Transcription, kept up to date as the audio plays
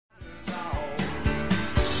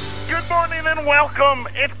and welcome.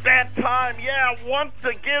 It's that time. Yeah, once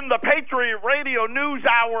again, the Patriot Radio News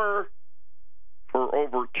Hour for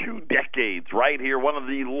over 2 decades right here. One of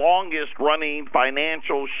the longest-running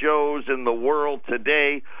financial shows in the world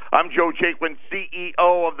today. I'm Joe Jaquin,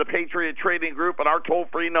 CEO of the Patriot Trading Group, and our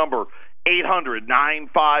toll-free number,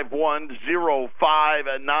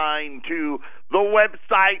 800-951-0592. The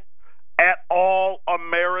website at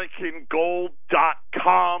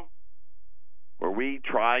allamericangold.com, where we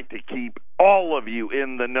try to keep all of you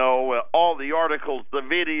in the know, all the articles, the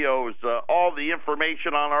videos, all the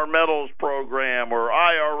information on our metals program or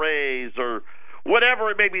IRAs or whatever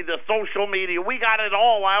it may be, the social media. We got it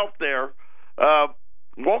all out there.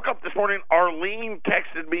 Woke up this morning, Arlene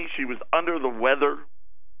texted me. She was under the weather.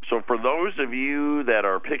 So for those of you that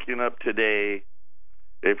are picking up today,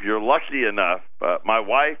 if you're lucky enough, my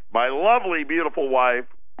wife, my lovely, beautiful wife,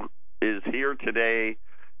 is here today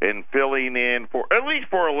and filling in for at least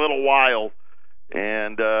for a little while.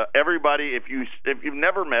 And everybody, if you've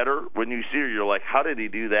never met her, when you see her, you're like, how did he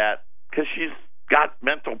do that? Because she's got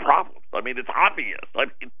mental problems. I mean, it's obvious. I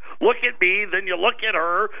mean, look at me, then you look at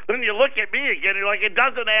her, then you look at me again. You're like, it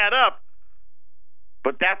doesn't add up.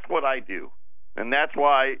 But that's what I do. And that's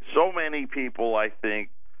why so many people, I think,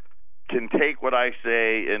 can take what I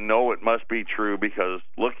say and know it must be true, because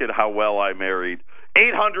look at how well I married.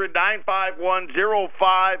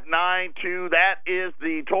 800-951-0592. That is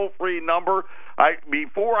the toll-free number.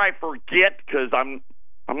 Before I forget, because I'm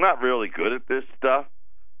not really good at this stuff,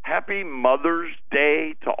 happy Mother's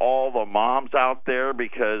Day to all the moms out there,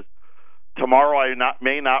 because tomorrow I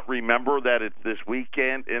may not remember that it's this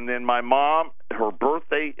weekend. And then my mom, her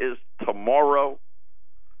birthday is tomorrow.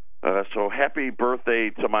 So happy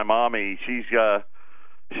birthday to my mommy. She's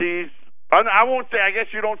I won't say, I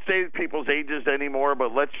guess you don't say people's ages anymore,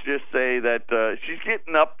 but let's just say that she's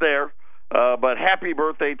getting up there. But happy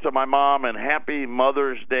birthday to my mom, and happy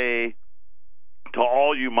Mother's Day to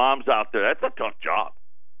all you moms out there. That's a tough job.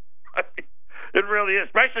 It really is,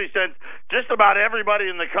 especially since just about everybody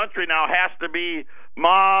in the country now has to be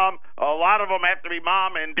mom. A lot of them have to be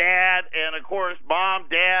mom and dad, and, of course, mom,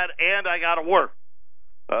 dad, and I got to work.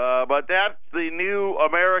 But that's the new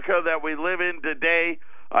America that we live in today.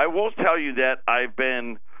 I will tell you that I've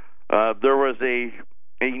been there was a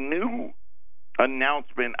new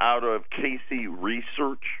announcement out of Casey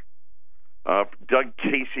Research. Doug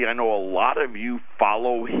Casey, I know a lot of you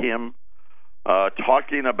follow him,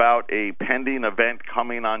 talking about a pending event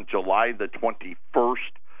coming on July the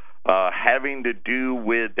 21st, having to do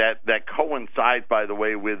with that coincides, by the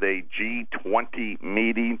way, with a G20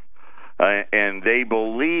 meeting. And they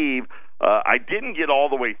believe I didn't get all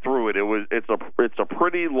the way through it. It's a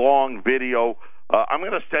pretty long video. I'm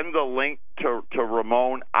going to send the link to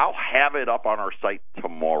Ramon. I'll have it up on our site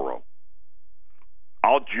tomorrow.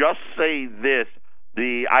 I'll just say this: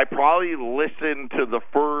 I probably listened to the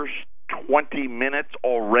first 20 minutes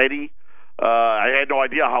already. I had no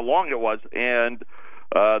idea how long it was, and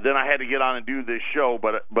then I had to get on and do this show.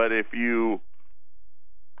 But if you,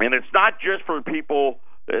 and it's not just for people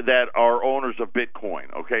that are owners of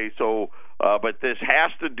Bitcoin, okay? So, but this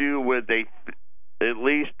has to do with at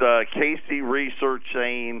least Casey Research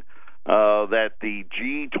saying that the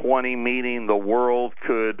G20 meeting, the world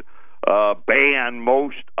could ban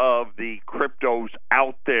most of the cryptos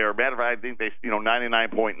out there. Matter of fact, I think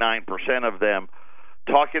 99.9% of them,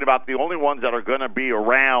 talking about the only ones that are going to be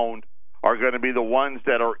around are going to be the ones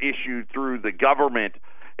that are issued through the government.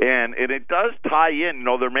 And it does tie in.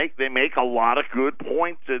 They make a lot of good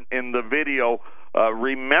points in the video.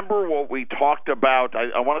 Remember what we talked about? I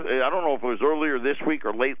don't know if it was earlier this week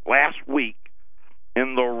or late last week,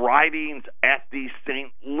 in the writings at the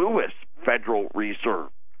St. Louis Federal Reserve,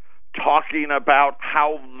 talking about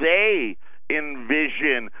how they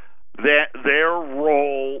envision their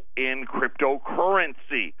role in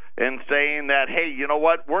cryptocurrency, and saying that, hey, you know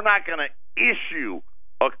what? We're not going to issue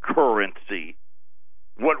a currency.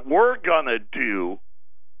 What we're going to do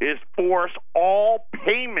is force all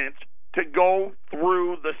payments to go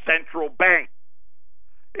through the central bank.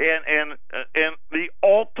 And the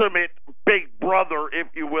ultimate big brother,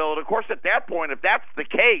 if you will. And, of course, at that point, if that's the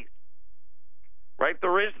case, right,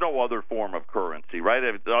 there is no other form of currency, right?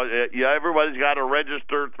 Everybody's got to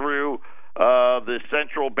register through the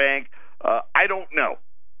central bank. I don't know.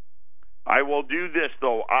 I will do this,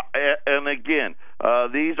 though, and again,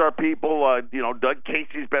 these are people, Doug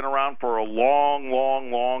Casey's been around for a long,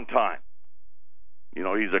 long, long time.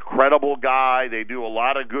 He's a credible guy. They do a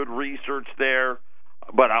lot of good research there,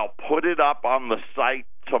 but I'll put it up on the site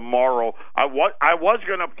tomorrow. I was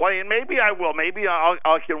going to play, and maybe I will. Maybe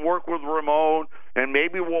I can work with Ramon, and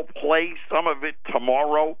maybe we'll play some of it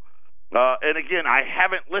tomorrow. And again, I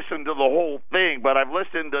haven't listened to the whole thing, but I've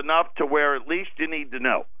listened enough to where at least you need to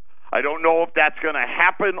know. I don't know if that's going to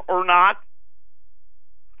happen or not,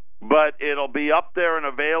 but it'll be up there and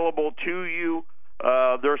available to you.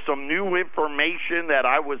 There's some new information that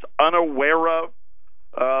I was unaware of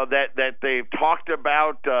that they've talked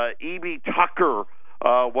about. E.B. Tucker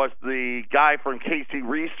was the guy from Casey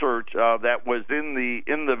Research that was in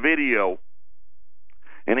the video,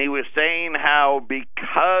 and he was saying how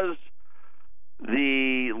because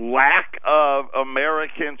the lack of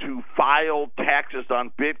Americans who filed taxes on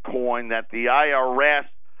Bitcoin that the IRS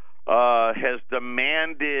has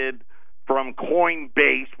demanded from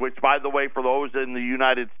Coinbase, which, by the way, for those in the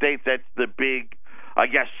United States, that's the big, I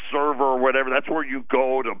guess, server or whatever. That's where you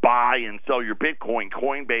go to buy and sell your Bitcoin.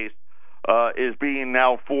 Coinbase is being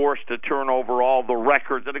now forced to turn over all the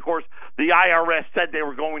records. And, of course, the IRS said they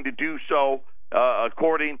were going to do so.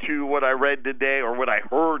 According to what I read today or what I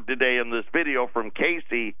heard today in this video from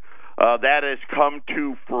Casey, that has come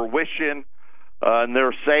to fruition. And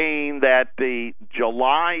they're saying that the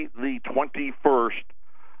July the 21st,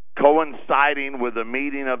 coinciding with a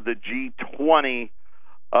meeting of the G20,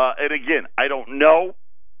 and again, I don't know,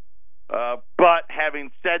 but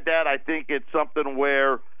having said that, I think it's something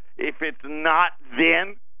where if it's not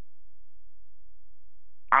then,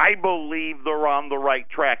 I believe they're on the right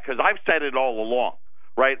track because I've said it all along,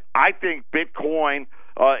 right? I think Bitcoin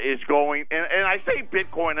is going, and I say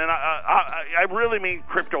Bitcoin, and I really mean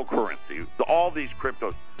cryptocurrency, all these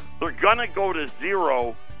cryptos. They're going to go to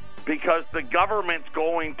zero because the government's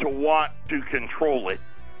going to want to control it.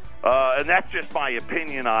 And that's just my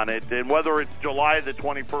opinion on it. And whether it's July the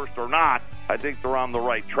 21st or not, I think they're on the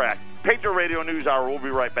right track. Patriot Radio News Hour. We'll be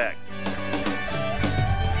right back.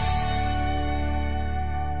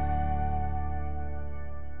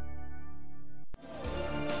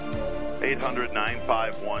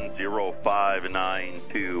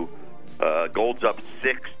 (800-951-0592). Gold's up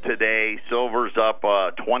 6 today. Silver's up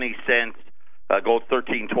 20 cents. Gold's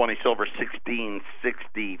 $13.20. Silver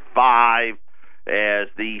 $16.65. As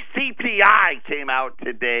the CPI came out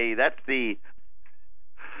today,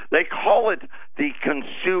 they call it the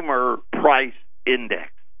Consumer Price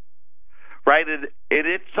Index, right?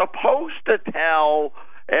 It's supposed to tell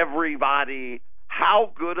everybody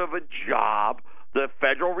how good of a job the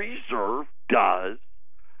Federal Reserve does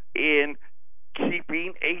in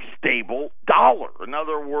keeping a stable dollar. In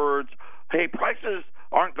other words, hey, prices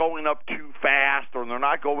aren't going up too fast, or they're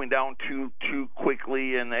not going down too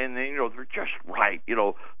quickly, and you know, they're just right. You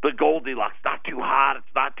know, the Goldilocks, not too hot,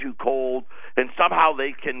 it's not too cold, and somehow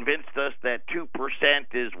they convinced us that 2%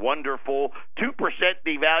 is wonderful. 2%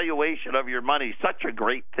 devaluation of your money, such a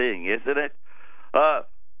great thing, isn't it? But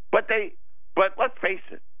let's face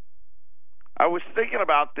it. I was thinking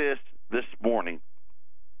about this morning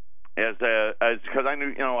as because I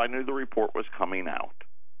knew the report was coming out.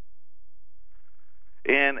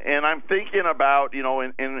 And I'm thinking about, you know,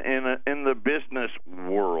 in the business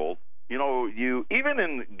world, you know, even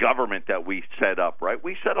in government that we set up, right?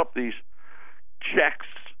 We set up these checks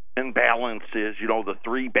and balances, you know, the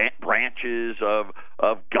three branches of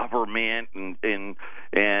government, and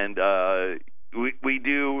we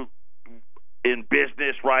do in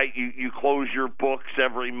business, right? You close your books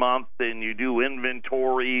every month and you do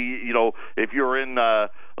inventory. You know, if you're in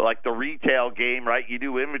like the retail game, right, you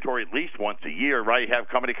do inventory at least once a year, right? You have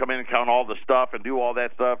somebody come in and count all the stuff and do all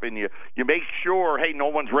that stuff, and you make sure, hey, no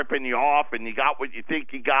one's ripping you off and you got what you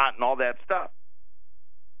think you got and all that stuff.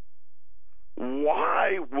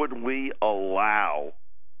 Why would we allow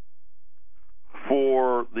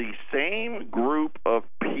for the same group of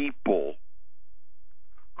people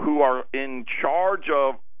who are in charge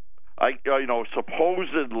of, you know,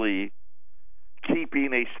 supposedly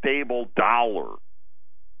keeping a stable dollar,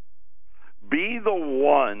 be the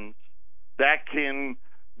ones that can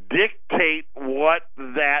dictate what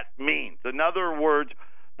that means? In other words,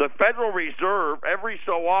 the Federal Reserve, every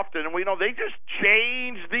so often, and we know they just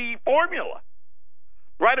change the formula,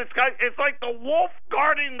 right? It's like the wolf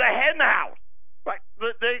guarding the hen house. Right.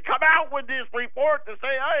 They come out with this report to say,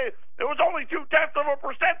 hey, it was only 0.2%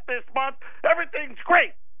 this month. Everything's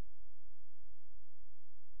great.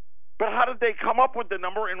 But how did they come up with the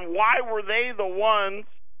number, and why were they the ones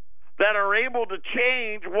that are able to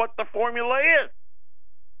change what the formula is?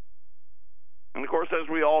 And, of course, as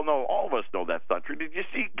we all know, all of us know that's not true. Did you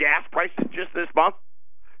see gas prices just this month?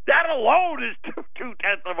 That alone is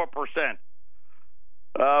 0.2%.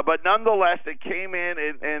 But nonetheless, it came in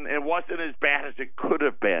and it wasn't as bad as it could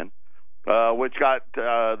have been, which got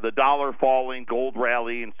the dollar falling, gold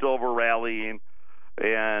rallying, silver rallying,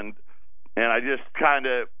 and I just kind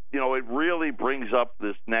of it really brings up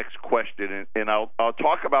this next question, and I'll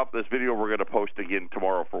talk about this video we're going to post again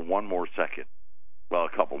tomorrow for one more second. Well, a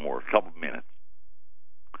couple minutes.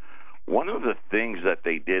 One of the things that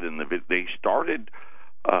they did in the video, they started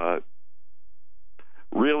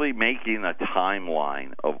really making a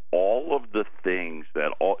timeline of all of the things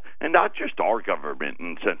and not just our government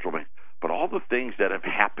and central bank, but all the things that have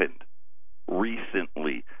happened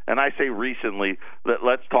recently. And I say recently,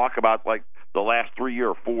 let's talk about like the last 3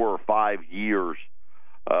 or 4 or 5 years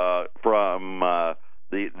from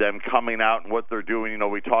them coming out and what they're doing.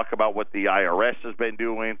 We talk about what the IRS has been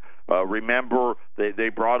doing. Remember, they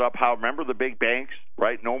brought up remember the big banks,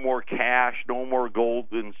 right? No more cash, no more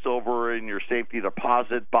gold and silver in your safety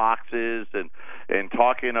deposit boxes, and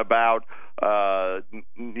talking about the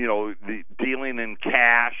dealing in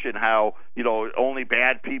cash and how only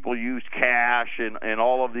bad people use cash and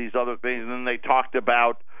all of these other things. And then they talked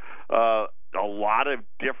about a lot of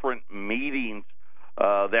different meetings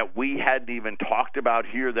that we hadn't even talked about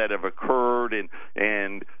here that have occurred,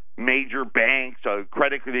 and major banks,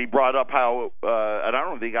 credit. They brought up how, and I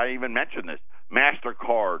don't think I even mentioned this,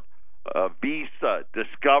 MasterCard, Visa,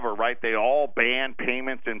 Discover, right? They all banned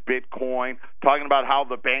payments in Bitcoin, talking about how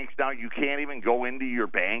the banks now, you can't even go into your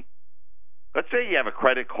bank. Let's say you have a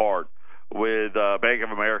credit card with Bank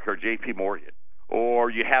of America or JP Morgan, or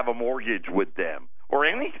you have a mortgage with them, or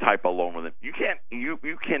any type of loan with them.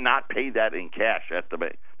 You cannot pay that in cash at the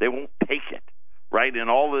bank. They won't take it, right? And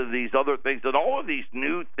all of these other things, and all of these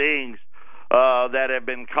new things that have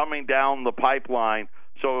been coming down the pipeline.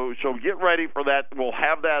 So get ready for that. We'll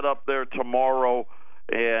have that up there tomorrow,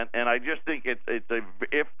 and I just think it's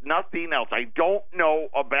if nothing else, I don't know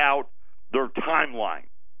about their timeline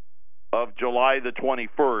of July the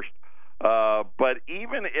 21st, but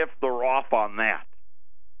even if they're off on that,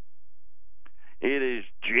 it is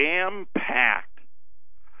jam-packed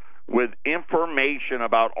with information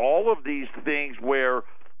about all of these things where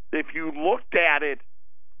if you looked at it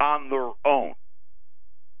on their own,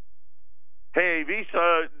 hey,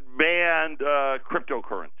 Visa banned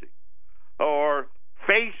cryptocurrency, or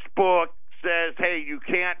Facebook says, hey, you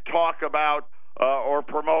can't talk about or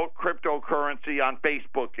promote cryptocurrency on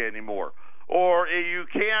Facebook anymore, or you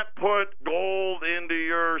can't put gold into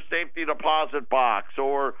your safety deposit box,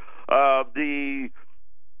 or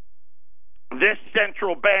this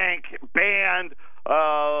central bank banned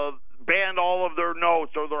all of their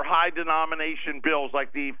notes or their high denomination bills,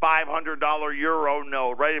 like the $500 euro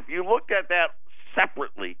note, right? If you looked at that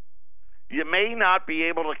separately, you may not be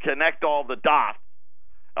able to connect all the dots.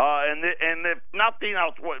 And if nothing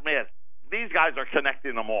else, man, these guys are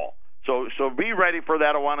connecting them all. So be ready for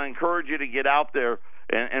that. I want to encourage you to get out there.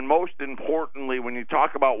 And most importantly, when you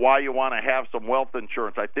talk about why you want to have some wealth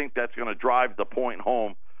insurance, I think that's going to drive the point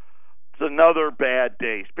home. It's another bad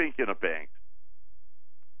day. Speaking of banks,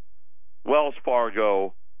 Wells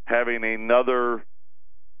Fargo having another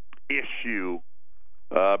issue.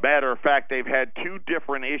 Matter of fact, they've had 2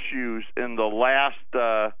 different issues in the last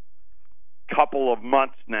couple of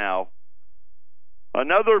months now.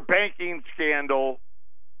 Another banking scandal.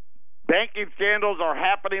 Banking scandals are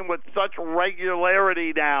happening with such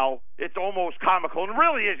regularity now, it's almost comical. And it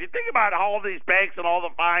really is. You think about all these banks and all the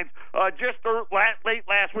fines. Late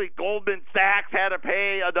last week, Goldman Sachs had to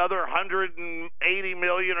pay another $180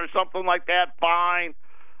 million or something like that fine.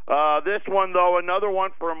 This one, though, another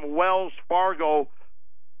one from Wells Fargo.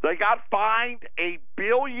 They got fined $1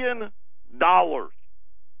 billion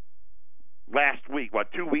last week,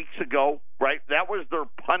 2 weeks ago, right? That was their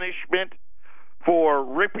punishment for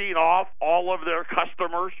ripping off all of their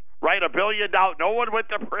customers, right? $1 billion. No one went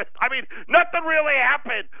to prison. I mean, nothing really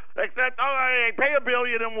happened except, pay $1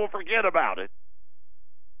 billion and we'll forget about it.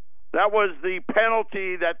 That was the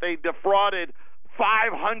penalty that they defrauded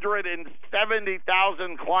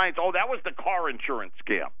 570,000 clients. Oh, that was the car insurance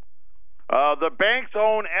scam. The bank's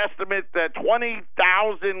own estimate that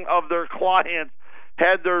 20,000 of their clients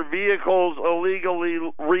had their vehicles illegally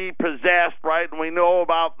repossessed, right? And we know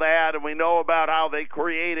about that, and we know about how they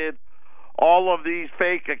created all of these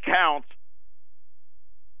fake accounts.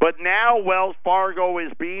 But now Wells Fargo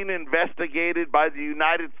is being investigated by the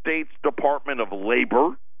United States Department of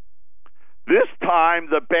Labor. This time,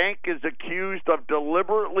 the bank is accused of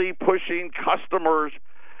deliberately pushing customers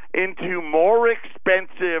into more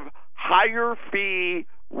expensive, higher-fee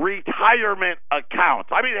retirement accounts.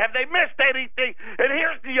 I mean, have they missed anything? And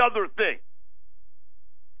here's the other thing.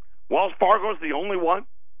 Wells Fargo's the only one?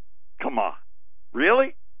 Come on.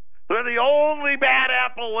 Really? They're the only bad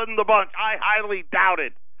apple in the bunch. I highly doubt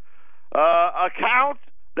it. Accounts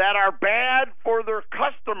that are bad for their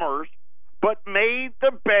customers but made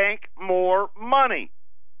the bank more money.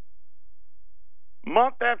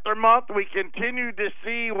 Month after month, we continue to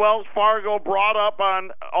see Wells Fargo brought up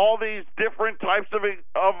on all these different types of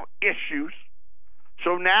issues.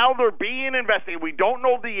 So now they're being investigated. We don't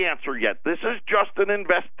know the answer yet. This is just an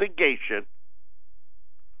investigation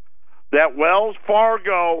that Wells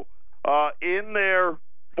Fargo, in their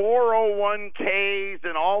 401ks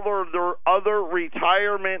and all their other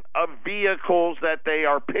retirement vehicles that they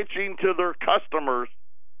are pitching to their customers,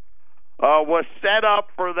 was set up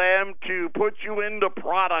for them to put you into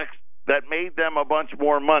products that made them a bunch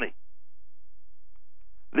more money.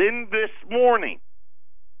 Then this morning,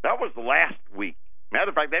 that was last week. Matter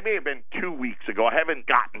of fact, that may have been 2 weeks ago. I haven't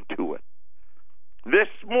gotten to it. This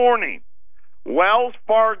morning, Wells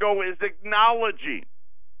Fargo is acknowledging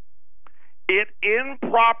it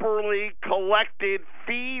improperly collected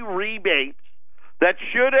fee rebates that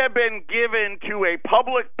should have been given to a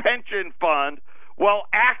public pension fund while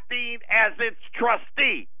acting as its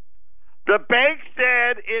trustee. The bank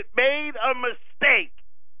said it made a mistake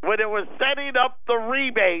when it was setting up the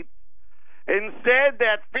rebates and said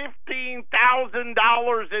that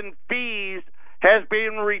 $15,000 in fees has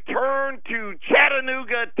been returned to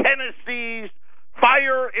Chattanooga, Tennessee's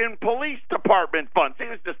Fire and Police Department funds. It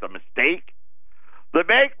was just a mistake. The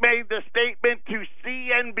bank made the statement to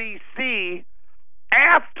CNBC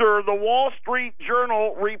after the Wall Street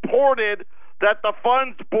Journal reported that the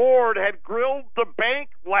fund's board had grilled the bank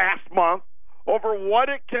last month over what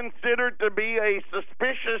it considered to be a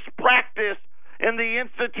suspicious practice in the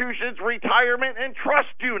institution's retirement and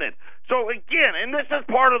trust unit. So again, and this is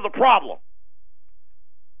part of the problem,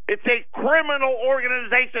 it's a criminal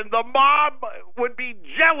organization. The mob would be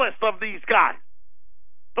jealous of these guys.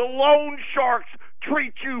 The loan sharks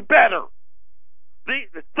treat you better.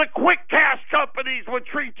 The quick cash companies would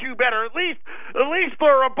treat you better. At least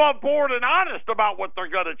they're above board and honest about what they're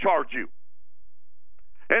going to charge you.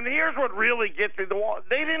 And here's what really gets me: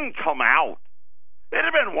 they didn't come out. It'd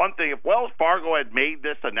have been one thing if Wells Fargo had made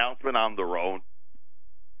this announcement on their own.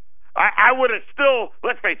 I would have still,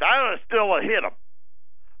 let's face it, I would have still hit them.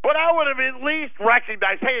 But I would have at least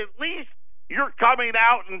recognized, hey, at least you're coming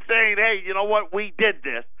out and saying, hey, you know what, we did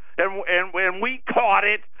this, and we caught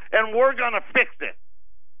it, and we're going to fix it.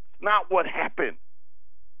 It's not what happened.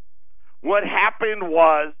 What happened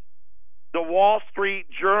was the Wall Street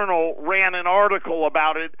Journal ran an article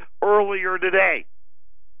about it earlier today.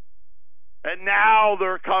 And now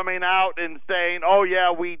they're coming out and saying, oh,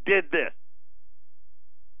 yeah, we did this.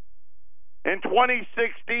 In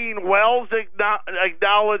 2016, Wells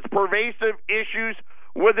acknowledged pervasive issues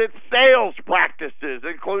with its sales practices,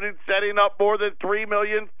 including setting up more than 3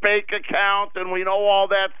 million fake accounts, and we know all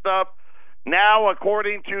that stuff. Now,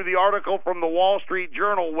 according to the article from the Wall Street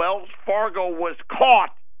Journal, Wells Fargo was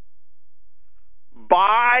caught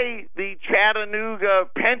by the Chattanooga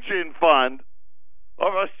Pension Fund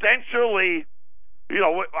of essentially,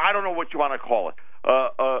 I don't know what you want to call it,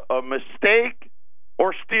 a mistake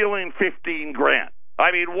or stealing $15,000.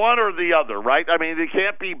 I mean, one or the other, right? I mean, it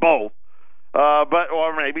can't be both.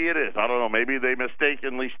 Or maybe it is. I don't know. Maybe they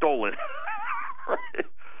mistakenly stole it.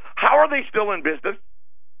 How are they still in business?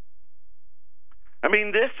 I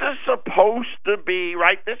mean, this is supposed to be,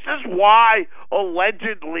 right? This is why,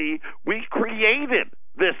 allegedly, we created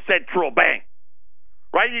this central bank,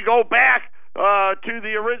 right? You go back to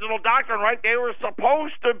the original doctrine, right? They were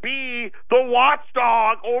supposed to be the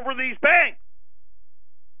watchdog over these banks.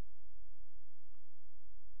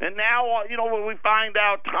 And now, when we find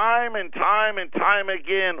out time and time and time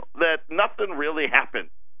again that nothing really happened.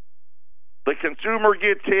 The consumer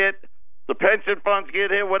gets hit, the pension funds get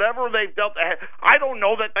hit, whatever they've dealt, I don't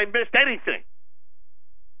know that they missed anything.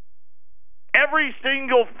 Every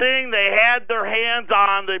single thing they had their hands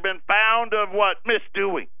on, they've been found of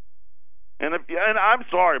misdoing. And I'm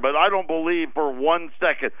sorry, but I don't believe for 1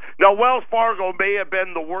 second. Now, Wells Fargo may have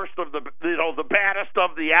been the worst of the baddest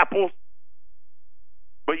of the apples.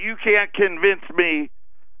 But you can't convince me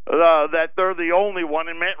that they're the only one.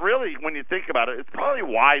 And really, when you think about it, it's probably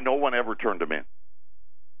why no one ever turned them in.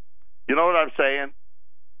 You know what I'm saying?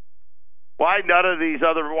 Why none of these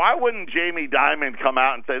why wouldn't Jamie Dimon come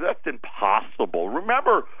out and say, that's impossible?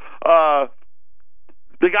 Remember the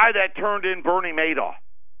guy that turned in Bernie Madoff,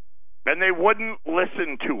 and they wouldn't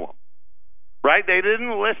listen to him. Right? They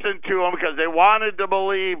didn't listen to him because they wanted to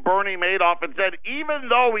believe Bernie Madoff, and said even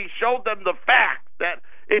though he showed them the facts that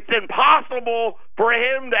it's impossible for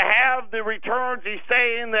him to have the returns he's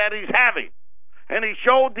saying that he's having. And he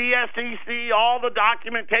showed the SEC all the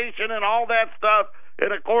documentation and all that stuff,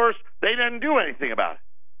 and of course, they didn't do anything about it.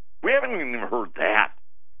 We haven't even heard that.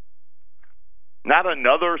 Not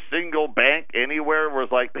another single bank anywhere was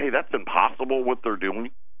like, hey, that's impossible what they're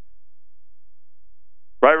doing.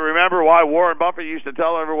 Right? Remember why Warren Buffett used to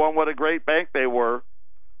tell everyone what a great bank they were?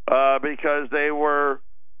 Because they were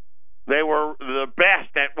the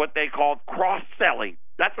best at what they called cross-selling.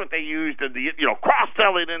 That's what they used in the,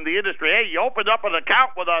 cross-selling in the industry. Hey, you opened up an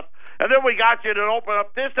account with us, and then we got you to open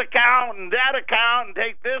up this account and that account and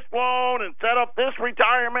take this loan and set up this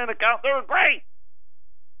retirement account. They were great.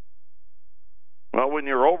 Well, when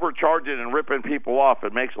you're overcharging and ripping people off,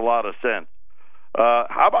 it makes a lot of sense.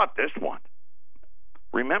 How about this one?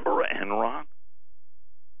 Remember Enron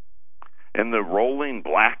and the rolling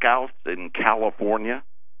blackouts in California?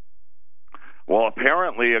 Well,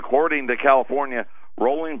 apparently, according to California,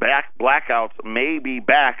 rolling back blackouts may be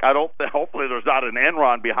back. Hopefully there's not an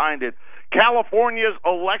Enron behind it. California's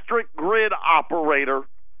electric grid operator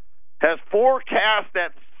has forecast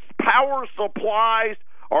that power supplies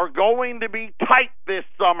are going to be tight this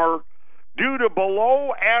summer due to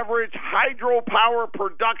below-average hydropower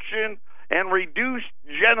production and reduced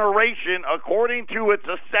generation, according to its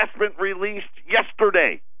assessment released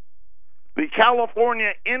yesterday. The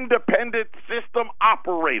California Independent System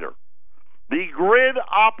Operator, the grid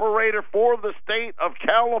operator for the state of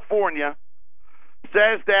California,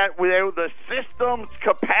 says that the system's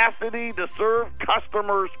capacity to serve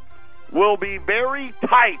customers will be very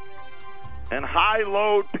tight in high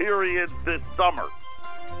load periods this summer.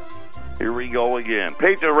 Here we go again.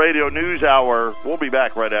 Patriot Radio News Hour. We'll be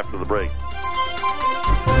back right after the break.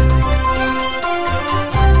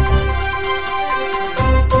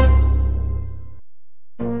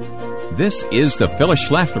 This is the Phyllis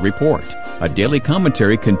Schlafly Report, a daily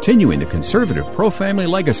commentary continuing the conservative pro-family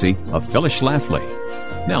legacy of Phyllis Schlafly.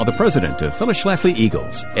 Now, the president of Phyllis Schlafly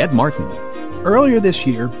Eagles, Ed Martin. Earlier this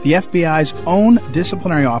year, the FBI's own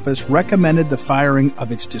disciplinary office recommended the firing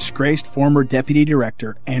of its disgraced former deputy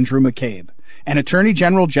director, Andrew McCabe, and Attorney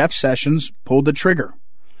General Jeff Sessions pulled the trigger.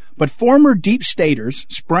 But former deep staters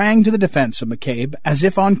sprang to the defense of McCabe as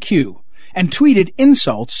if on cue and tweeted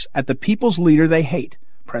insults at the people's leader they hate,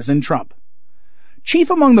 President Trump.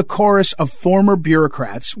 Chief among the chorus of former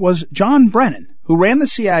bureaucrats was John Brennan, who ran the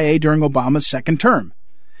CIA during Obama's second term.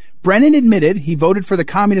 Brennan admitted he voted for the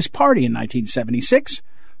Communist Party in 1976,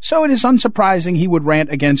 so it is unsurprising he would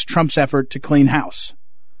rant against Trump's effort to clean house.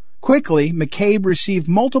 Quickly, McCabe received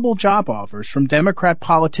multiple job offers from Democrat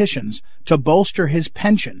politicians to bolster his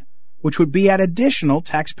pension, which would be at additional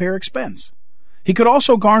taxpayer expense. He could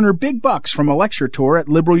also garner big bucks from a lecture tour at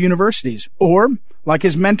liberal universities, or, like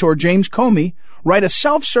his mentor James Comey, write a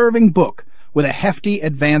self-serving book with a hefty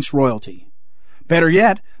advance royalty. Better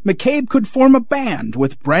yet, McCabe could form a band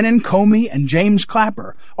with Brennan, Comey, and James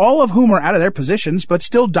Clapper, all of whom are out of their positions but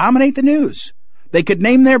still dominate the news. They could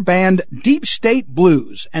name their band Deep State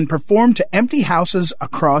Blues and perform to empty houses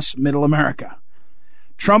across Middle America.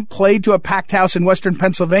 Trump played to a packed house in western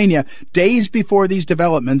Pennsylvania days before these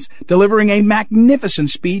developments, delivering a magnificent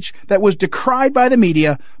speech that was decried by the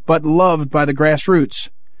media but loved by the grassroots.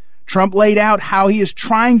 Trump laid out how he is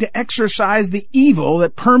trying to exorcise the evil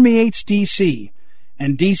that permeates D.C.,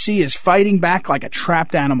 and D.C. is fighting back like a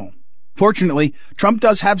trapped animal. Fortunately, Trump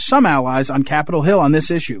does have some allies on Capitol Hill on this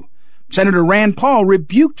issue. Senator Rand Paul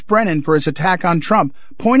rebuked Brennan for his attack on Trump,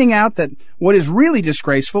 pointing out that what is really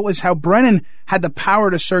disgraceful is how Brennan had the power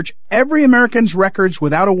to search every American's records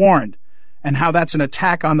without a warrant, and how that's an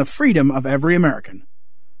attack on the freedom of every American.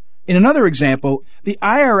 In another example, the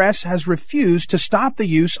IRS has refused to stop the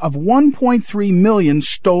use of 1.3 million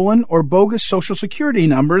stolen or bogus Social Security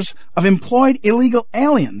numbers of employed illegal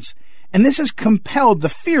aliens, and this has compelled the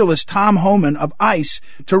fearless Tom Homan of ICE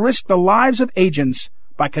to risk the lives of agents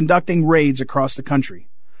by conducting raids across the country.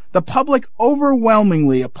 The public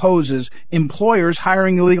overwhelmingly opposes employers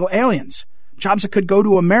hiring illegal aliens, jobs that could go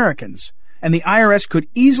to Americans, and the IRS could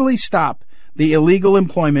easily stop the illegal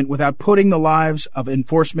employment without putting the lives of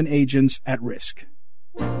enforcement agents at risk.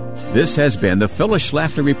 This has been the Phyllis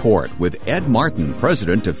Schlafly Report with Ed Martin,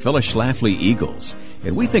 president of Phyllis Schlafly Eagles.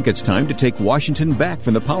 And we think it's time to take Washington back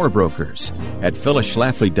from the power brokers. At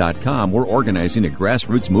phyllisschlafly.com, we're organizing a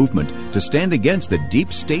grassroots movement to stand against the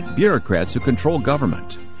deep state bureaucrats who control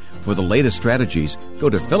government. For the latest strategies, go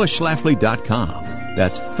to phyllisschlafly.com.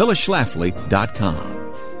 That's phyllisschlafly.com.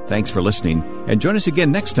 Thanks for listening, and join us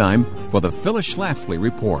again next time for the Phyllis Schlafly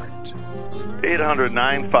Report.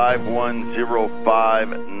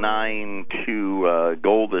 800-951-0592.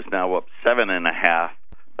 Gold is now up 7.5.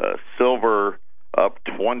 Silver up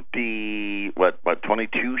 22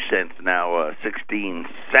 cents now,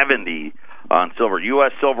 16.70 on silver.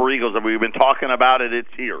 U.S. Silver Eagles, and we've been talking about it.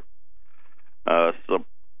 It's here. So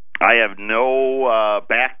I have no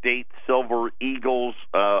backdate Silver Eagles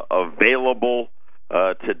available.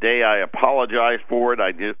 today. I apologize for it.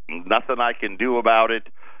 Nothing I can do about it.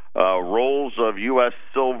 Rolls of U.S.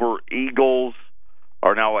 Silver Eagles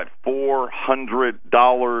are now at $400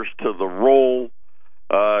 to the roll.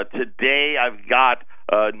 Today I've got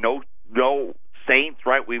no Saints,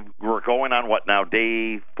 right? We're going on what now?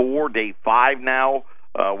 Day 4, day 5 now,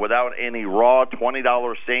 without any raw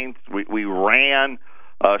 $20 Saints. We ran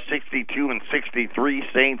 62 and 63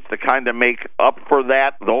 Saints to kind of make up for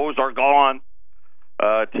that. Those are gone.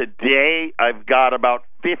 Today I've got about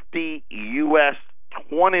 50 U.S.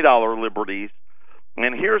 $20 Liberties,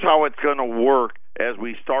 and here's how it's going to work as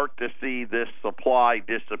we start to see this supply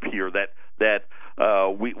disappear.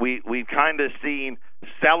 We've kind of seen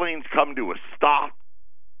sellings come to a stop.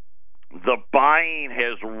 The buying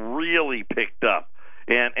has really picked up,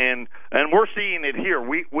 and we're seeing it here.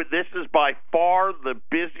 This is by far the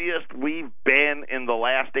busiest we've been in the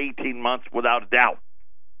last 18 months, without a doubt.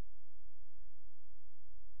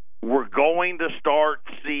 We're going to start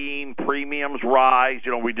seeing premiums rise.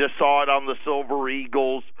 We just saw it on the Silver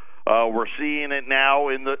Eagles. We're seeing it now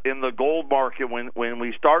in the gold market when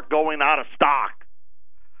we start going out of stock.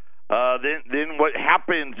 Then what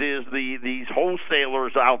happens is these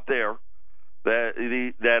wholesalers out there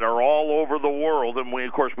that are all over the world, and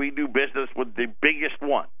of course we do business with the biggest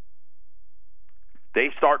one.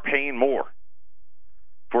 They start paying more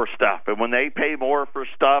for stuff, and when they pay more for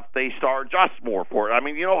stuff, they charge us more for it. I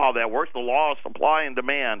mean, you know how that works, the law of supply and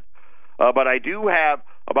demand. But I do have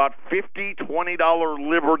about 50 $20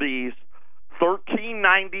 Liberties,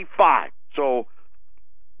 $13.95. So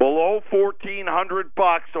below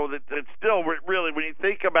 $1,400. So that it's still really, when you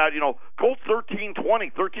think about, gold's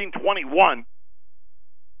 $13.20, $13.21.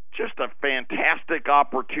 Just a fantastic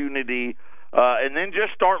opportunity. And then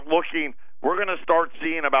just start looking. We're going to start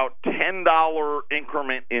seeing about $10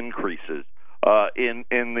 increment increases in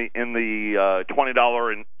the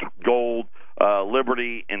 $20 in gold,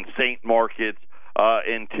 Liberty, and Saint markets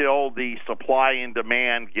until the supply and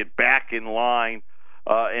demand get back in line.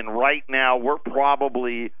 And right now, we're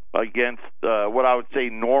probably against what I would say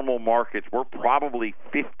normal markets. We're probably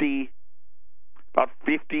about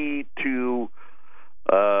 $50 to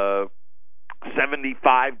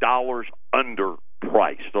 $75 under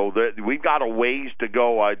price. So we've got a ways to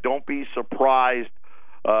go. Don't be surprised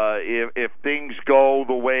if things go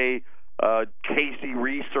the way Casey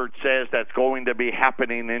Research says that's going to be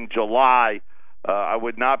happening in July. I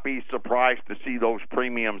would not be surprised to see those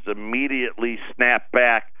premiums immediately snap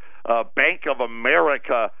back. Bank of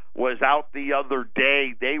America was out the other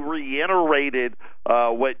day. They reiterated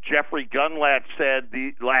what Jeffrey Gundlach said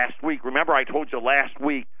last week. Remember, I told you last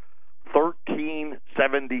week,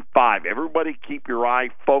 $13.75. Everybody keep your eye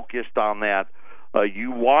focused on that.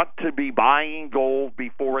 You want to be buying gold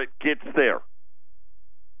before it gets there.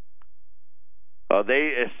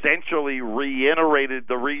 They essentially reiterated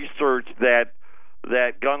the research that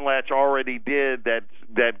Gundlach already did,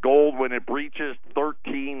 that gold, when it breaches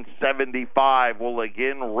 $13.75, will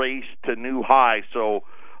again race to new highs. So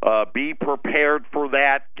be prepared for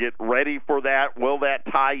that. Get ready for that. Will that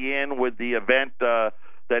tie in with the event that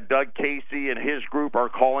Doug Casey and his group are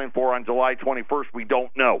calling for on July 21st? We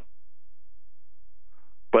don't know.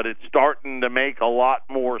 But it's starting to make a lot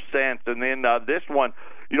more sense. And then this one,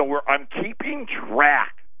 I'm keeping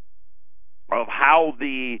track of how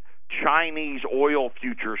the Chinese oil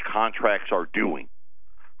futures contracts are doing,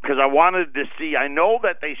 because I wanted to see. I know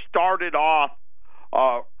that they started off,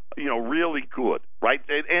 really good, right?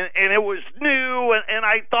 And it was new, and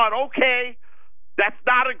I thought, okay, that's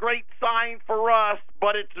not a great sign for us,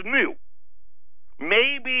 but it's new.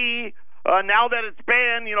 Maybe now that it's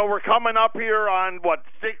been, we're coming up here on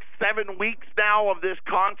 6-7 weeks now of this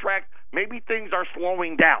contract. Maybe things are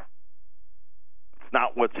slowing down. It's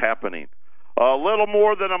not what's happening. A little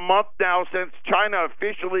more than a month now since China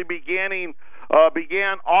officially began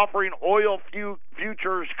offering oil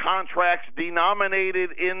futures contracts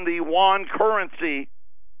denominated in the yuan currency.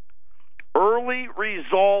 Early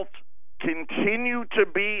results continue to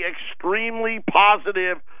be extremely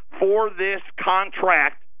positive for this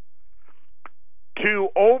contract to,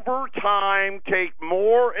 over time, take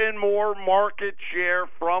more and more market share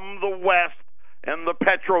from the West and the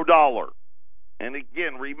petrodollar. And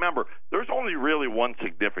again, remember, there's only really one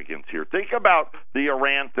significance here. Think about the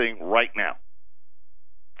Iran thing right now.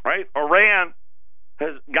 Right? Iran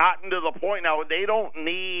has gotten to the point now they don't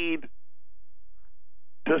need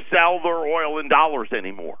to sell their oil in dollars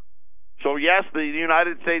anymore. So yes, the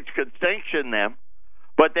United States could sanction them,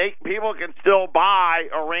 but people can still buy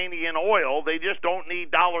Iranian oil. They just don't need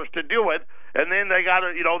dollars to do it. And then they got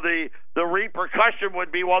to, the repercussion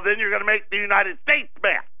would be, well, then you're going to make the United States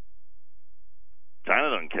mad.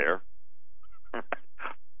 China doesn't care.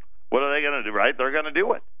 What are they going to do, right? They're going to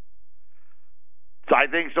do it. So I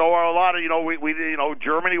think so are a lot of,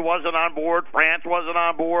 Germany wasn't on board, France wasn't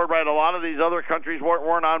on board, right? A lot of these other countries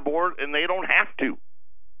weren't on board, and they don't have to.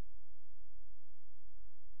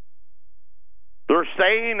 They're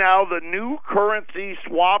saying now the new currency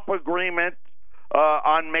swap agreement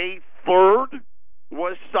on May 3rd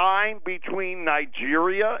was signed between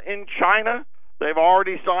Nigeria and China. They've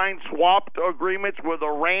already signed swapped agreements with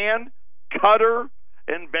Iran, Qatar,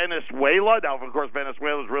 and Venezuela. Now, of course,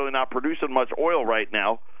 Venezuela is really not producing much oil right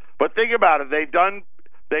now. But think about it. They've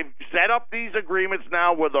set up these agreements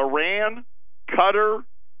now with Iran, Qatar,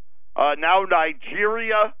 now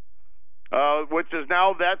Nigeria, which is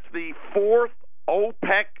now that's the fourth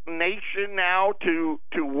OPEC nation now to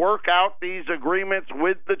work out these agreements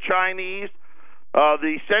with the Chinese.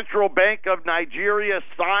 The Central Bank of Nigeria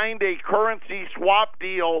signed a currency swap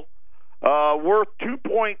deal worth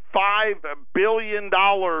 $2.5 billion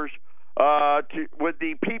with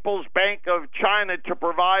the People's Bank of China to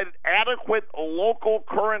provide adequate local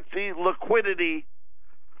currency liquidity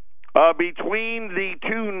between the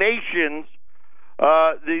two nations.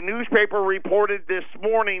 The newspaper reported this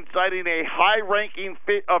morning, citing a high-ranking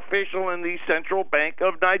official in the Central Bank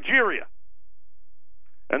of Nigeria.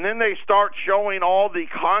 And then they start showing all the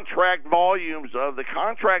contract volumes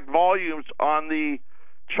on the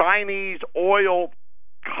Chinese oil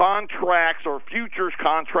contracts or futures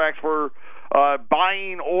contracts for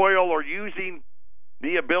buying oil or using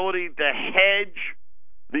the ability to hedge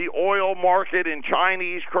the oil market in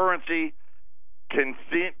Chinese currency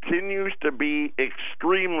continues to be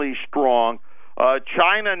extremely strong.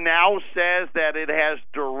 China now says that it has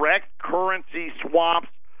direct currency swaps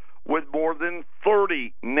with more than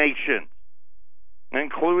 30 nations,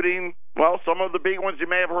 including, some of the big ones you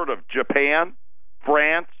may have heard of: Japan,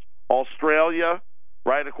 France, Australia,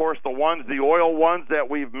 right? Of course, the oil ones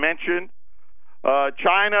that we've mentioned.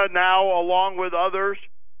 China now, along with others,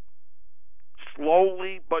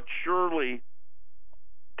 slowly but surely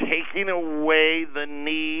taking away the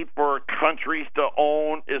need for countries to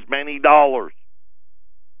own as many dollars.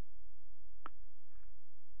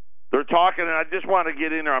 They're talking, and I just want to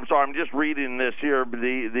get in there. I'm sorry, I'm just reading this here.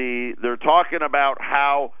 They're talking about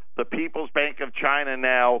how the People's Bank of China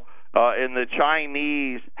now and the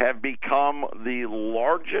Chinese have become the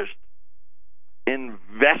largest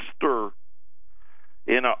investor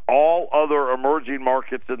in all other emerging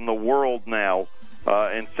markets in the world now,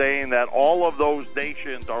 and saying that all of those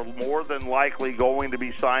nations are more than likely going to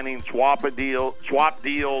be signing swap deals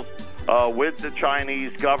with the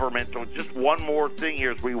Chinese government. So just one more thing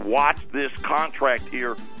here as we watch this contract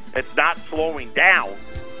here. It's not slowing down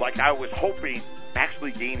like I was hoping,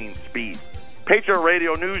 actually gaining speed. Patriot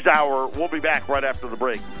Radio News Hour. We'll be back right after the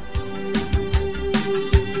break.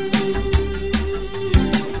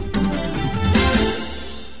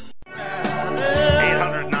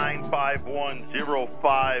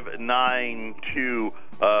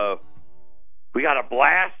 We got a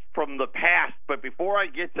blast from the past, but before I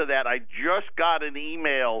get to that, I just got an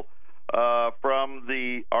email from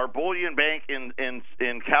our bullion bank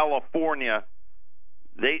in California.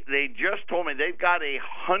 They just told me they've got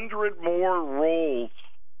 100 more rolls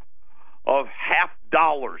of $half.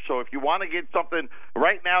 So if you want to get something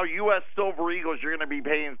right now, U.S. Silver Eagles, you're going to be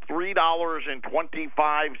paying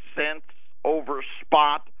 $3.25 over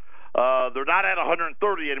spot. They're not at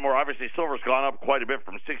 130 anymore. Obviously, silver's gone up quite a bit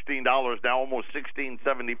from $16 now, almost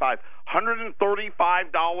 $16.75.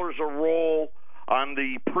 $135 a roll on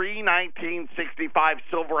the pre-1965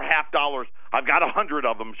 silver $half. I've got 100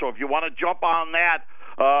 of them, so if you want to jump on that,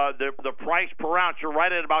 the price per ounce, you're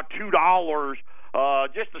right at about $2,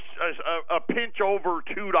 just a pinch over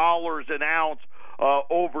 $2 an ounce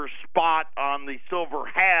over spot on the silver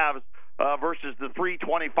halves versus the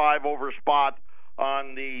 $3.25 over spot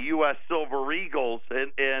on the U.S. Silver Eagles.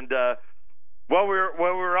 And while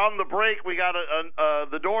we're on the break, we got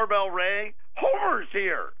the doorbell rang. Homer's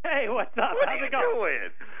here. Hey, what's up? What How's are you it going?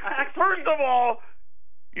 doing? First of all,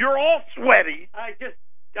 you're all sweaty. I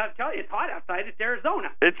tell you, it's hot outside. It's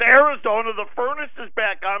Arizona. It's Arizona. The furnace is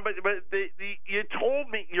back on, but you told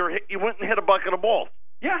me you went and hit a bucket of balls.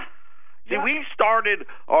 Yeah. See, we started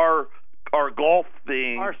our golf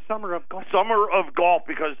thing. Our summer of golf. Summer of golf,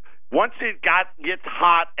 because once it gets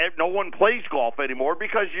hot, no one plays golf anymore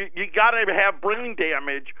because you got to have brain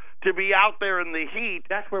damage to be out there in the heat.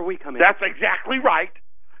 That's where we come in. That's exactly right.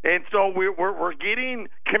 And so we're getting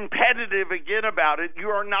competitive again about it. You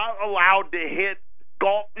are not allowed to hit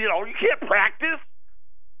golf. You can't practice.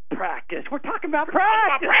 Practice. We're talking about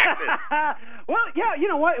practice. Well, yeah, you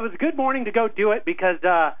know what? It was a good morning to go do it because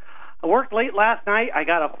I worked late last night. I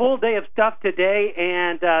got a full day of stuff today,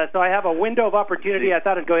 and so I have a window of opportunity. I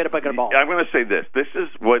thought I'd go ahead and pick a ball. I'm going to say this. This is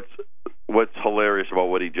what's hilarious about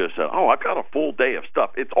what he just said. Oh, I've got a full day of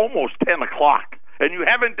stuff. It's almost 10 o'clock, and you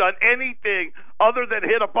haven't done anything other than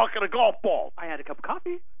hit a bucket of golf balls. I had a cup of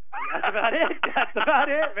coffee. That's about it. That's about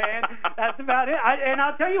it, man. That's about it. And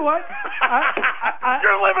I'll tell you what.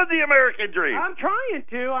 You're living the American dream. I'm trying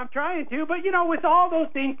to. But, with all those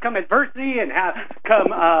things come adversity and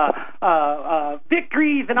come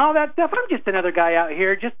victories and all that stuff. I'm just another guy out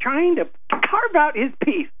here just trying to carve out his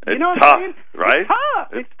piece. You know what I'm saying? Right?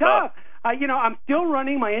 It's tough. I'm still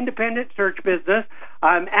running my independent search business.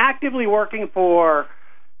 I'm actively working for,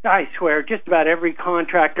 I swear, just about every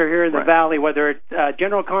contractor here in the Valley, whether it's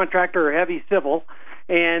general contractor or heavy civil.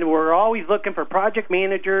 And we're always looking for project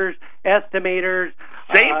managers, estimators.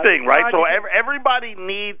 Same thing, right? So everybody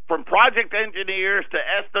needs, from project engineers to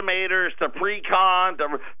estimators to pre-con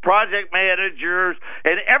to project managers,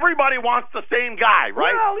 and everybody wants the same guy,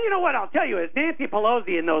 right? Well, you know what I'll tell you is Nancy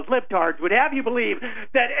Pelosi and those libtards would have you believe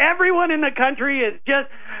that everyone in the country is just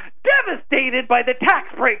devastated by the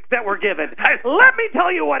tax breaks that were given. Let me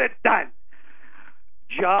tell you what it's done.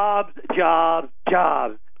 Jobs.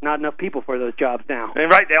 Not enough people for those jobs now.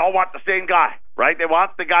 And right, they all want the same guy, right? They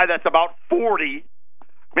want the guy that's about 40,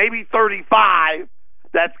 maybe 35,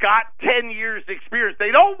 that's got 10 years experience. They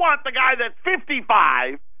don't want the guy that's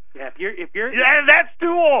 55. Yeah, if you're that's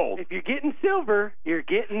too old. If you're getting silver, you're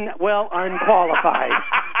getting unqualified.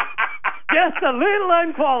 Just a little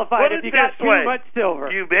unqualified if you got too much silver.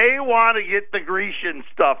 You may want to get the Grecian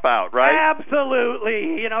stuff out, right?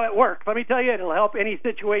 Absolutely. It works. Let me tell you, it'll help any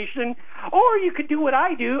situation. Or you could do what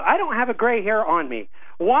I do. I don't have a gray hair on me.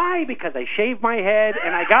 Why? Because I shaved my head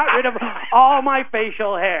and I got rid of all my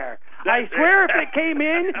facial hair. I swear if it came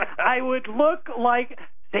in, I would look like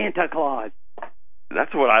Santa Claus.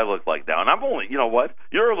 That's what I look like now. And I'm only, you know what?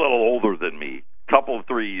 You're a little older than me. Couple of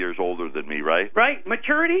 3 years older than me, right? Right.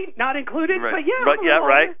 Maturity not included, right. But yeah. But yeah,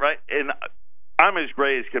 right. And I'm as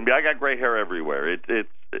gray as can be. I got gray hair everywhere.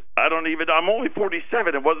 I'm only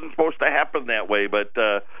 47. It wasn't supposed to happen that way, but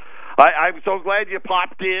I'm so glad you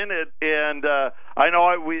popped in, and I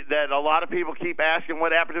know that a lot of people keep asking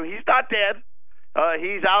what happened to him. He's not dead.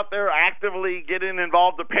 He's out there actively getting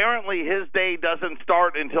involved. Apparently, his day doesn't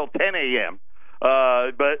start until 10 a.m.,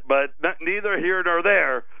 but neither here nor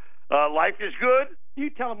there. Life is good. You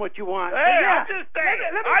tell them what you want. Hey, I'm just saying.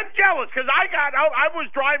 I'm jealous because I was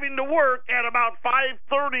driving to work at about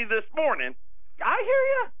 5:30 this morning.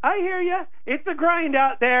 I hear you. It's a grind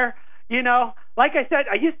out there. Like I said,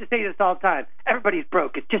 I used to say this all the time. Everybody's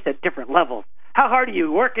broke. It's just at different levels. How hard are you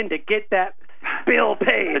working to get that bill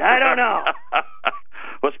paid? I don't know.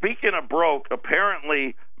 Well, speaking of broke,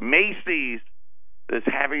 apparently Macy's is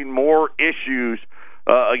having more issues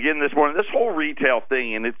again this morning. This whole retail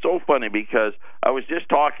thing, and it's so funny because I was just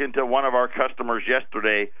talking to one of our customers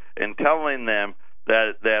yesterday and telling them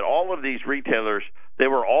that all of these retailers, they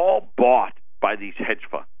were all bought by these hedge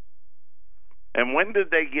funds. And when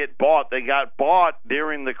did they get bought? They got bought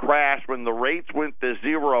during the crash when the rates went to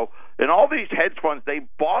zero. And all these hedge funds, they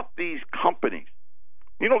bought these companies.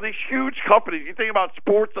 These huge companies. You think about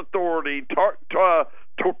Sports Authority,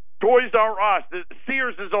 Toys R Us,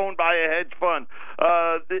 Sears is owned by a hedge fund,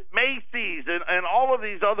 Macy's, and all of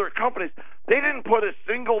these other companies. They didn't put a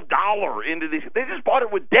single dollar into these. They just bought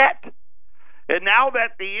it with debt. And now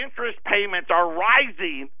that the interest payments are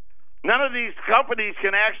rising, none of these companies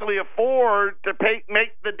can actually afford to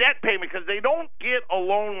make the debt payment because they don't get a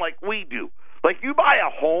loan like we do. Like you buy a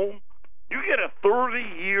home, you get a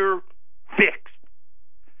 30-year fixed.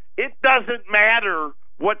 It doesn't matter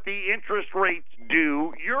what the interest rates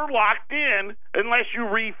do. You're locked in unless you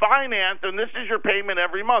refinance, and this is your payment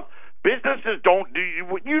every month. Businesses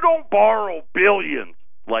you don't borrow billions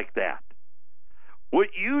like that. What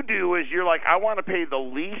you do is you're like, I want to pay the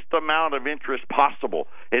least amount of interest possible.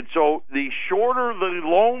 And so the shorter the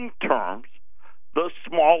loan terms, the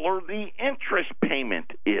smaller the interest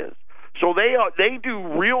payment is. So they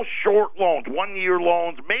do real short loans, 1-year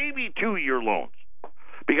loans, maybe 2-year loans,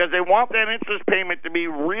 because they want that interest payment to be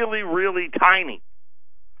really, really tiny,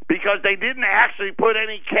 because they didn't actually put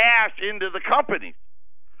any cash into the companies.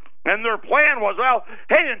 And their plan was, well,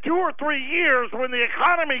 hey, in 2 or 3 years, when the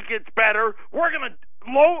economy gets better, we're going to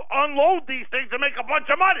unload these things and make a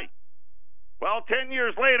bunch of money. Well, 10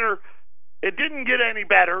 years later, it didn't get any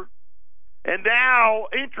better. And now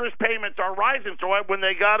interest payments are rising. So when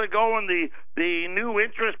they got to go and the new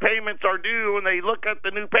interest payments are due and they look at the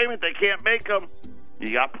new payment, they can't make them.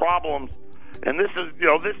 You got problems. And this is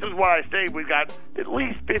why I say we've got at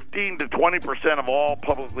least 15 to 20% of all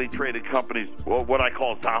publicly traded companies, well, what I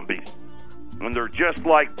call zombies. And they're just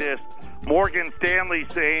like this. Morgan Stanley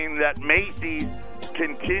saying that Macy's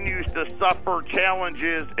continues to suffer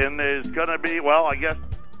challenges and there's going to be, well, I guess,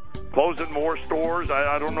 closing more stores.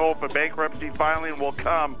 I don't know if a bankruptcy filing will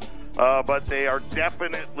come, but they are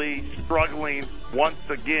definitely struggling once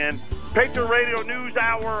again. Patriot Radio News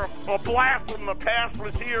Hour, a blast from the past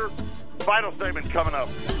was here. Final segment coming up.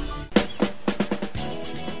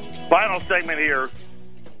 Final segment here.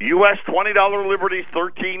 U.S. $20 Liberties,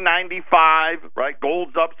 $13.95. Right,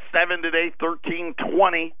 gold's up 7 today,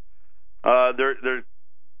 $13.20. There's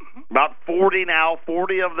about 40 now,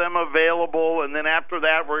 40 of them available, and then after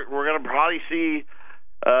that, we're going to probably see,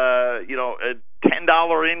 a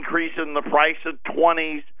 $10 increase in the price of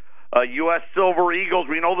 20s. U.S. Silver Eagles,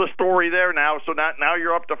 we know the story there now, so now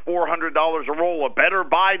you're up to $400 a roll. A better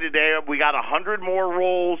buy today. We got 100 more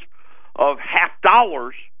rolls of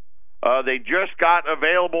 $50. They just got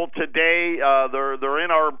available today. They're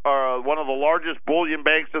in our one of the largest bullion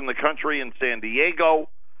banks in the country in San Diego.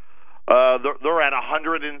 They're at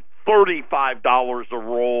 $135 a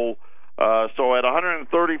roll. So at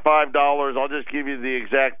 $135, I'll just give you the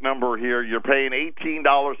exact number here. You're paying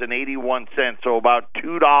 $18.81, so about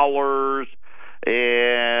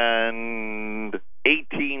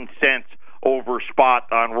 $2.18 over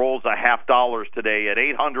spot on rolls of $50 today at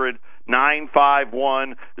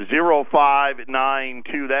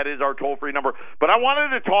 800-951-0592. That is our toll-free number. But I wanted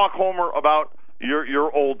to talk, Homer, about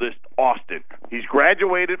your oldest, Austin. He's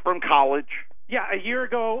graduated from college. Yeah, a year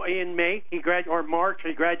ago in March,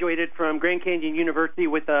 he graduated from Grand Canyon University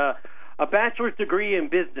with a bachelor's degree in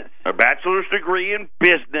business. A bachelor's degree in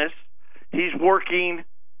business. He's working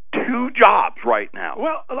 2 jobs right now.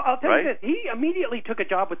 Well, I'll tell you this. He immediately took a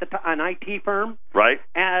job with an IT firm. Right.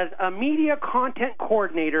 As a media content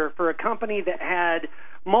coordinator for a company that had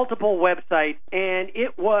multiple websites, and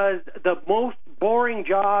it was the most boring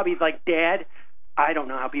job. He's like, Dad, I don't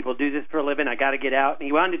know how people do this for a living. I got to get out. And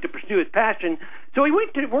he wanted to pursue his passion. So he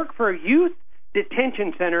went to work for a youth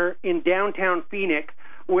detention center in downtown Phoenix,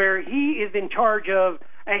 where he is in charge of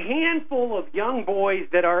a handful of young boys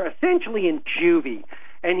that are essentially in juvie.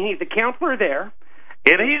 And he's a counselor there.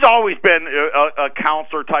 And he's always been a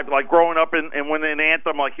counselor type, like growing up and when in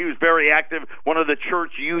Anthem, like he was very active, one of the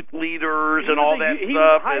church youth leaders and all that stuff. He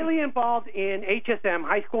was highly involved in HSM,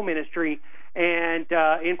 high school ministry, and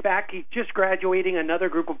in fact, he's just graduating another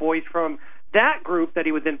group of boys from that group that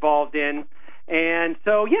he was involved in. And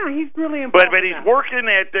so, yeah, he's really involved. But he's working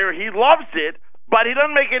at there. He loves it. But he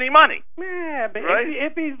doesn't make any money. Yeah, but right?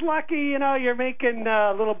 if he's lucky, you're making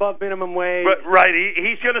a little above minimum wage. Right,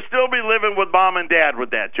 he's going to still be living with Mom and Dad with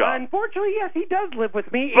that job. Unfortunately, yes, he does live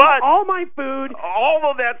with me. But all my food. All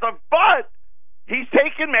of that stuff, but he's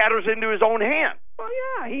taking matters into his own hands. Well,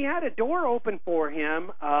 yeah, he had a door open for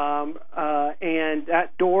him, and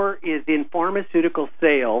that door is in pharmaceutical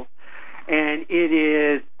sales, and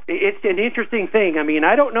it's an interesting thing. I mean,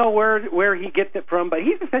 I don't know where he gets it from, but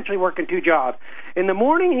he's essentially working 2 jobs. In the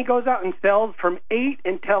morning, he goes out and sells from 8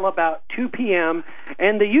 until about 2 p.m.,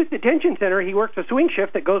 and the youth detention center, he works a swing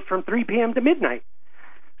shift that goes from 3 p.m. to midnight.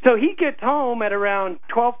 So he gets home at around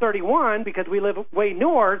 12:31 because we live way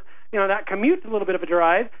north. That commute's a little bit of a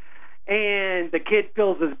drive. And the kid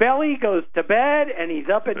fills his belly, goes to bed, and he's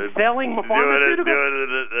up and selling pharmaceuticals.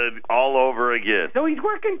 Doing it all over again. So he's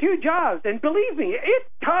working 2 jobs, and believe me, it's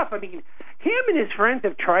tough. I mean, him and his friends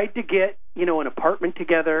have tried to get, an apartment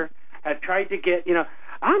together, have tried to get,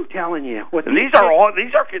 I'm telling you.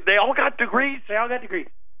 They all got degrees. They all got degrees.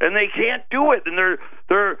 And they can't do it, and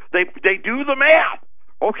they do the math.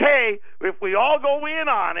 Okay, if we all go in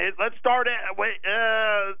on it, let's start at,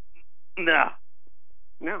 No.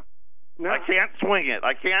 I can't swing it.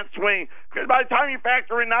 Because by the time you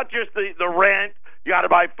factor in not just the rent, you got to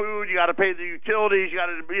buy food, you got to pay the utilities, you got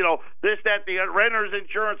to, this, that, the renter's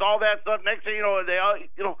insurance, all that stuff. Next thing you know,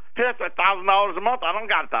 that's $1,000 a month. I don't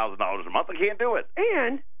got $1,000 a month. I can't do it.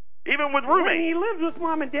 And even with roommates. When he lives with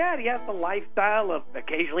Mom and Dad, he has the lifestyle of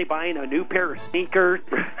occasionally buying a new pair of sneakers,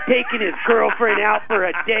 taking his girlfriend out for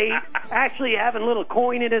a date, actually having a little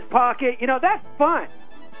coin in his pocket. That's fun.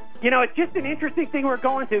 It's just an interesting thing we're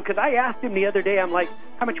going through, because I asked him the other day, I'm like,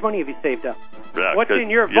 how much money have you saved up? Yeah, what's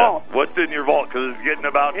in your vault? What's in your vault? Because it's getting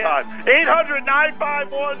about time.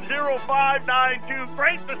 800-951-0592.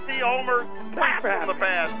 Great to see Homer. Blast from the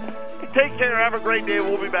past. Take care. Have a great day.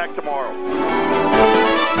 We'll be back tomorrow.